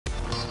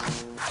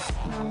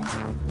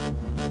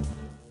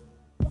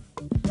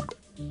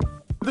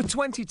The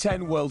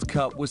 2010 World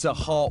Cup was a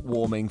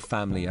heartwarming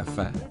family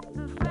affair.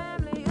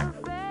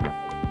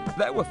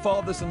 There were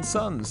fathers and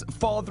sons,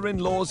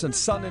 father-in-laws and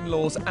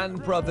son-in-laws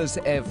and brothers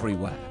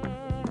everywhere.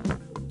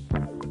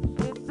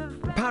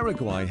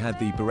 Paraguay had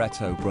the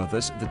Barreto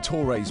brothers, the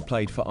Torres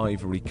played for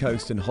Ivory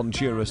Coast, and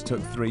Honduras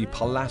took 3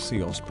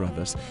 Palacios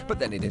brothers, but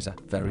then it is a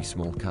very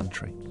small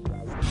country.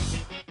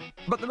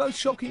 But the most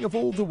shocking of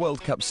all the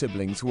World Cup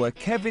siblings were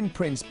Kevin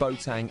Prince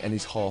Boateng and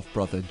his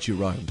half-brother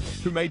Jerome,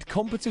 who made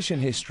competition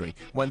history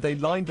when they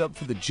lined up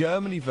for the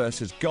Germany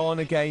versus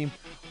Ghana game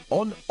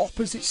on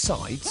opposite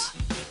sides.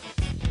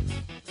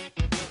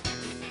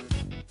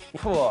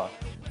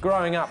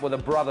 Growing up with a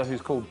brother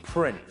who's called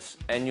Prince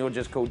and you're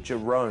just called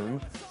Jerome,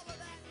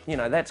 you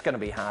know, that's going to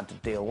be hard to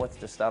deal with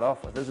to start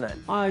off with, isn't it?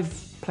 I've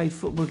played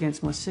football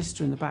against my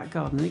sister in the back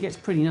garden and it gets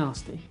pretty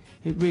nasty.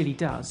 It really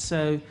does.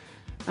 So,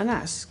 and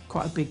that's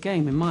quite a big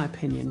game in my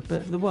opinion,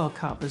 but for the World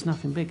Cup there's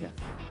nothing bigger.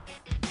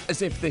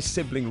 As if this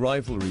sibling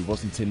rivalry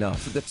wasn't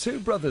enough, the two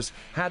brothers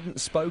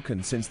hadn't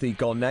spoken since the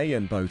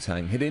Ghanaian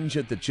Boateng had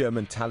injured the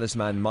German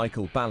talisman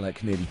Michael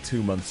Ballack nearly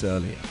 2 months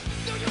earlier.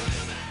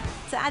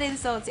 To add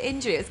insult to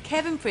injury, it was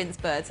Kevin Prince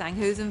Boateng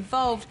who was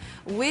involved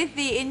with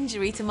the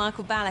injury to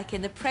Michael Ballack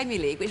in the Premier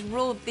League, which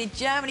ruled the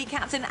Germany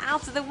captain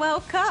out of the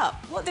World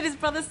Cup. What did his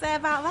brother say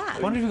about that? I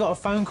wonder if he got a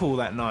phone call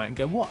that night and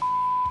go, "What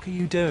are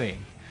you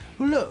doing?"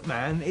 Well, look,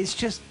 man, it's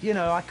just, you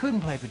know, I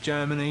couldn't play for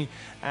Germany,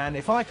 and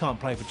if I can't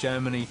play for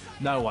Germany,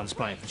 no one's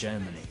playing for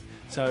Germany.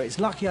 So it's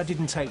lucky I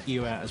didn't take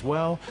you out as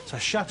well, so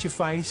shut your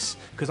face,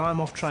 because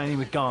I'm off training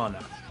with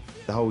Ghana.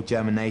 The whole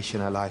German nation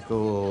are like,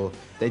 oh,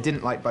 they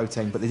didn't like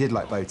Boateng, but they did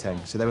like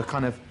Boateng. So they were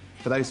kind of,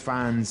 for those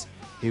fans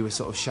who were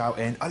sort of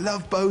shouting, "I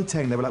love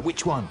Boateng," they were like,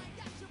 which one?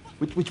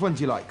 Which one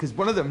do you like? Because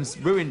one of them's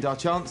ruined our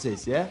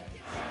chances, yeah?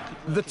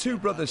 The two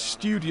brothers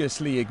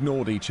studiously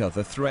ignored each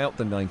other throughout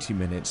the 90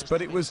 minutes,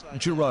 but it was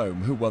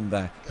Jerome who won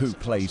their Who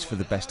Plays for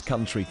the Best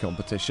Country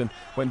competition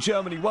when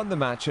Germany won the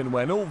match and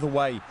went all the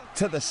way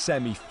to the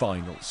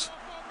semi-finals.